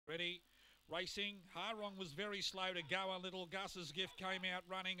Ready, racing. Harong was very slow to go a little. Gus's Gift came out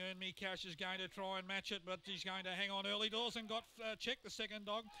running. Earn Me Cash is going to try and match it, but he's going to hang on early doors and got checked, the second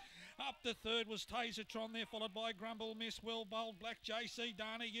dog. Up to third was Tasertron there, followed by Grumble Miss, Well Bowled, Black JC,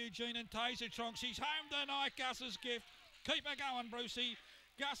 Dana Eugene and Tasertron. She's home tonight, Gus's Gift. Keep her going, Brucey.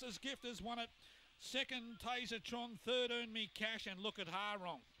 Gus's Gift has won it. Second, Tasertron. Third, Earn Me Cash. And look at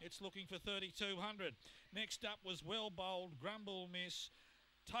Harong. It's looking for 3,200. Next up was Well Bowled, Grumble Miss,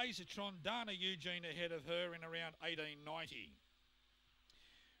 Tasertron, Dana Eugene ahead of her in around 1890.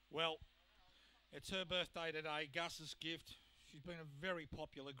 Well, it's her birthday today, Gus's Gift. She's been a very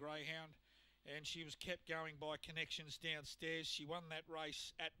popular greyhound and she was kept going by connections downstairs. She won that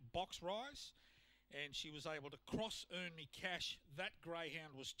race at Box Rise and she was able to cross Earn Me Cash. That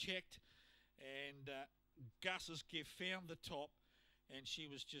greyhound was checked and Gus's Gift found the top and she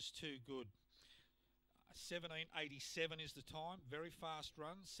was just too good. 17.87 is the time. Very fast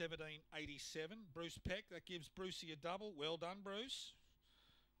run. 17.87. Bruce Peck. That gives Brucey a double. Well done, Bruce.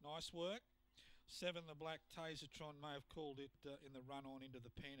 Nice work. 7, the Black Tasertron may have called it in the run on into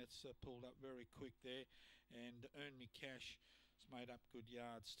the pen. It's pulled up very quick there. And Earn Me Cash has made up good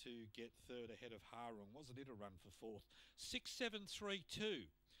yards to get third ahead of Harung. Wasn't it a run for fourth?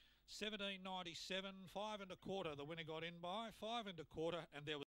 6.732. 17.97. 5 1/4. The winner got in by 5 1/4, and there was